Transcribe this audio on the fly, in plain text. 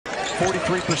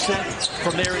43%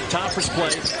 from there in conference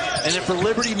play. And then for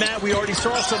Liberty, Matt, we already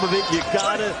saw some of it. You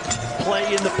gotta play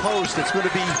in the post. It's going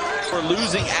to be... We're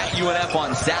losing at UNF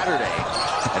on Saturday.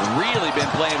 And really been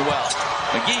playing well.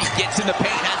 McGee gets in the paint,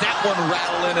 has that one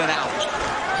rattle in and out.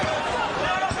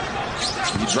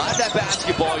 When you drive that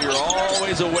basketball, you're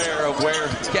always aware of where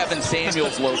Kevin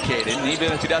Samuel's located. And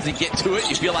even if he doesn't get to it,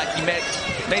 you feel like he may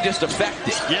just affect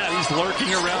it. Yeah, he's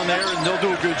lurking around there, and they'll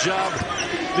do a good job.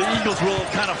 The Eagles will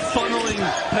kind of funneling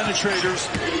penetrators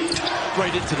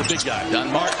right into the big guy.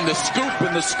 Dunn-Martin, the scoop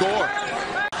and the score.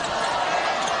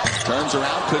 Turns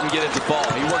around, couldn't get it to fall.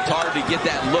 He worked hard to get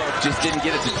that look, just didn't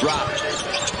get it to drop.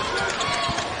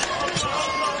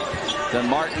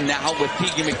 Dunn-Martin now with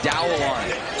Keegan McDowell on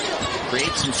it.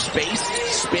 Creates some space,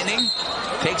 spinning,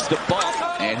 takes the bump,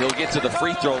 and he'll get to the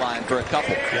free throw line for a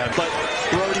couple. Yeah, but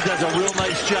Brody does a real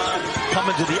nice job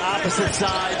coming to the opposite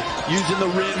side, using the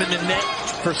rim and the net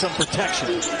for some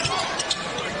protection.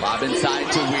 Lob inside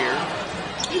to Weir.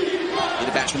 Get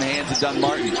it back in the hands of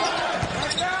Dunn-Martin.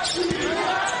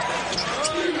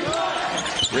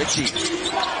 Ritchie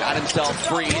got himself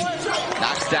free,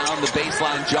 knocks down the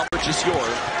baseline jumper, just your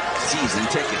season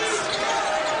tickets.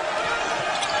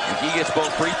 If he gets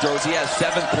both free throws, he has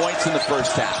 7 points in the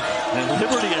first half. And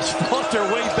Liberty has fought their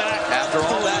way back after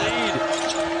all that lead.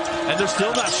 And they're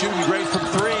still not shooting great from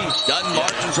three.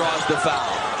 Dunn-Martin draws the foul.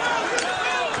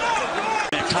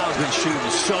 And Kyle's been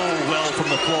shooting so well from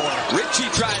the floor.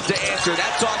 Ritchie tries to answer.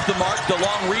 That's off the mark. The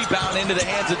long rebound into the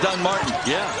hands of Dunn-Martin.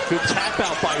 Yeah, good tap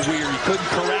out by Weir. He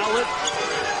couldn't corral it.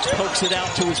 Pokes it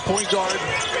out to his point guard.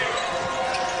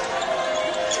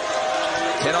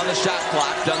 10 on the shot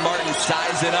clock. Dunn-Martin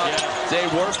sizing up. Yeah. Zay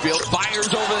Warfield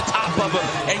fires over the top of him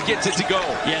and gets it to go.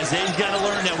 Yeah, Zay's got to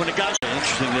learn that when a guy...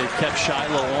 Interesting, they've kept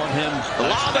Shiloh on him. The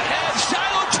lob ahead.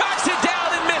 Shiloh tracks it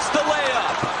down and missed the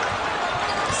layup.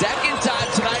 Second time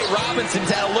tonight,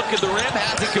 Robinson's had a look at the rim,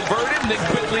 hasn't converted, and then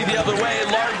quickly the other way,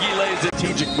 Largy lays it.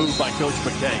 Strategic move by Coach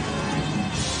McKay.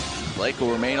 Blake will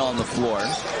remain on the floor.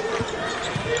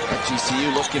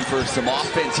 FGCU looking for some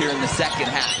offense here in the second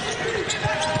half.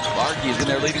 Largy has been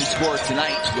their leading scorer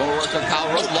tonight. Going to work on Kyle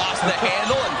Rowe. Lost the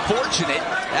handle. Unfortunate.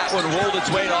 That one rolled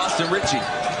its way to Austin Ritchie.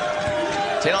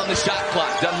 10 on the shot clock.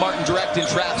 Dunn-Martin direct in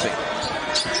traffic.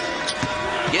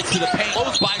 Gets to the paint.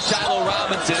 Close by Shiloh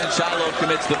Robinson, and Shiloh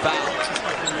commits the foul.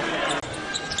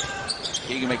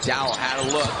 Keegan McDowell had a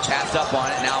look. Pass up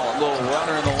on it. Now a little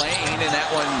runner in the lane, and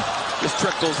that one just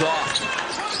trickles off.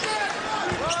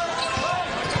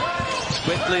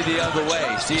 Quickly the other way.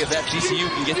 See if FGCU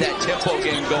can get that tempo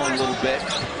game going a little bit.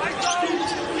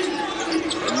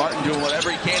 And Martin doing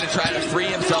whatever he can to try to free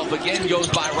himself. Again goes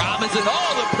by Robinson.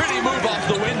 Oh, the pretty move off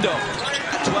the window.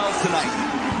 12 tonight.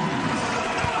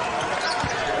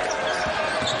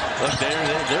 Look,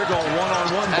 they're going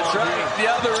one-on-one. That's right. The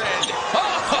other end. Oh,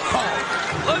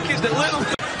 look at the little...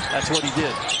 That's what he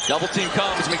did. Double team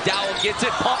comes. McDowell gets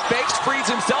it. Pump fakes. Frees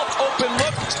himself. Open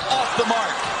look. Off the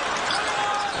mark.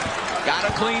 Got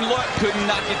a clean look, couldn't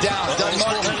knock it down.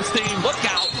 Dunn-Martin, look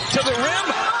out to the rim,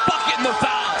 bucket in the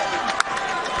foul.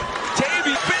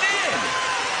 Tavian been in.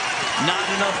 Not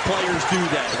enough players do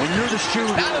that. When you're the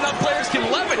shooter. Not enough players can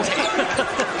levitate.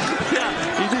 Yeah,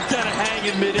 he did kind of hang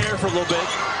in midair for a little bit.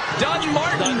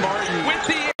 Dunn-Martin with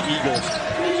the Eagles.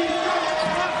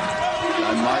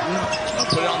 Dunn-Martin,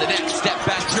 put it on the deck, step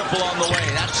back triple on the way.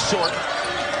 That's short.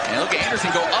 And look at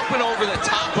Anderson go up and over the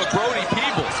top of Brody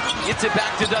Peebles. Gets it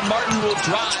back to Dunn-Martin, will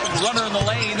drive. Runner in the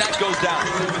lane, that goes down.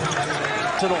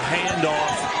 Little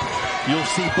handoff. You'll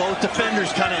see both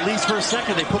defenders kind of, at least for a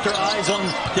second, they put their eyes on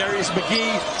Darius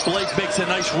McGee. Blake makes a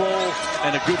nice roll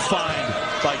and a good find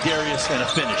by Darius and a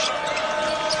finish.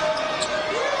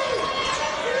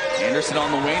 Anderson on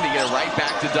the wing to get it right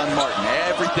back to Dunn-Martin.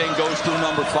 Everything goes through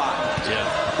number 5. Yeah,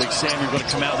 Big Sam, you're going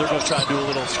to come out. They're going to try to do a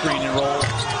little screen and roll.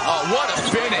 Oh, what a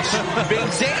finish. Van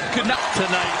Zandt could not.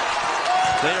 Tonight,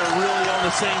 they are really on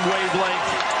the same wavelength.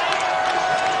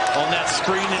 On that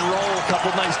screen and roll, a couple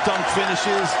nice dunk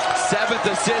finishes. 7th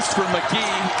assist for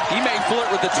McGee. He may flirt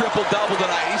with the triple-double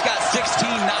tonight. He's got 16,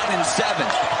 9, and 7.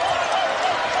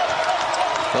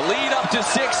 The lead up to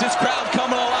 6. This crowd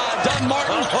coming alive.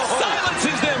 Dunn-Martin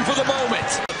silences them for the moment.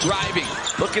 Driving,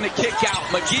 looking to kick out.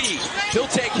 McGee, he'll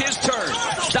take his turn.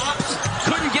 Stops,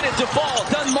 couldn't get it to fall.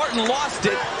 Dunn-Martin lost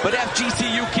it, but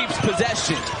FGCU keeps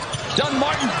possession.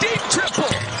 Dunn-Martin deep triple,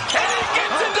 and he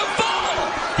gets it to fall.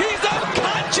 He's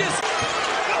unconscious.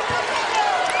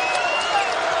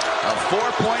 A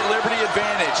 4-point Liberty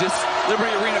advantage. This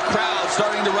Liberty Arena crowd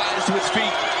starting to rise to its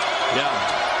feet. Yeah.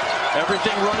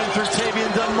 Everything running through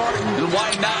Tavian Dunn-Martin. And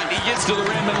why not? He gets to the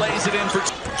rim and lays it in for...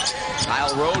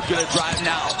 Kyle Rowe gonna drive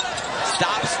now.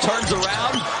 Stops, turns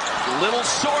around, little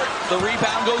short. The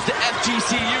rebound goes to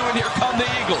FGCU, and here come the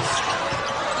Eagles.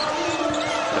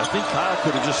 I think Kyle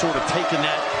could have just sort of taken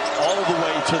that all the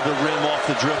way to the rim off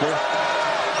the dribble.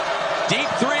 Deep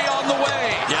three on the way,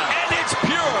 and it's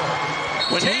pure.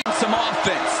 Take some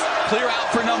offense. Clear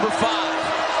out for number 5.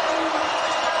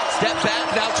 Step back,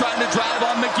 now trying to drive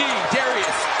on McGee.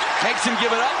 Darius makes him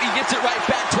give it up. He gets it right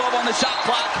back. 12 on the shot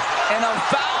clock, and a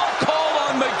foul call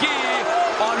on McGee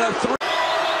on a 3.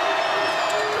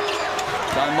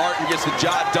 Dunn-Martin gets the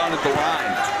job done at the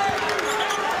line.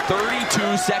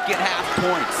 32 second half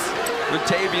points with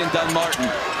Tavian Dunn-Martin.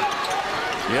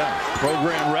 Yeah,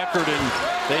 program record, and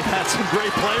they've had some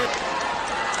great players.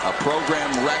 A program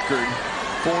record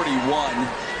 41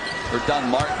 for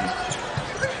Dunn-Martin.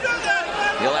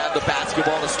 He'll have the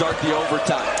basketball to start the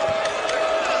overtime.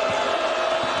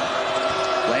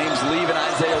 Flames leaving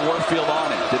Isaiah Warfield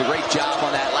on it. Did a great job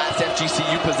on that last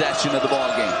FGCU possession of the ball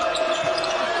game.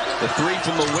 The 3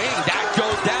 from the wing, that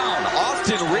goes down.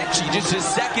 Austin Ritchie, just his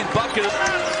second bucket.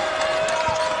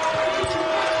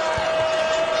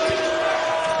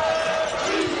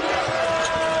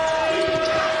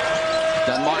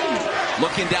 Dunn-Martin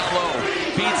looking down low,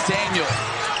 feeds Samuel.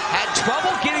 Had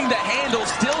trouble getting the handle,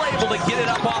 still able to get it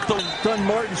up off the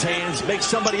Dunn-Martin's hands, makes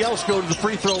somebody else go to the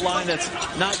free throw line that's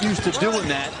not used to doing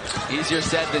that. Easier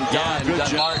said than done. Good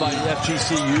job by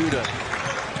FGCU to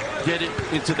get it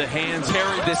into the hands.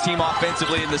 Carried this team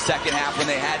offensively in the second half when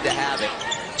they had to have it.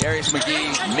 Darius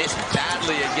McGee missed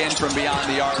badly again from beyond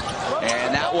the arc,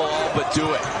 and that will all but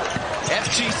do it.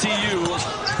 FGCU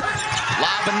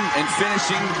lobbing and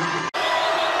finishing.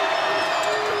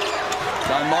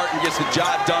 Dunn-Martin gets the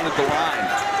job done at the line.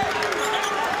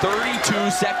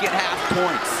 32 second half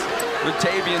points with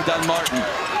Tavian Dunn-Martin.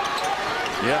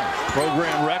 Yeah,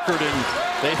 program record, and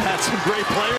they've had some great players.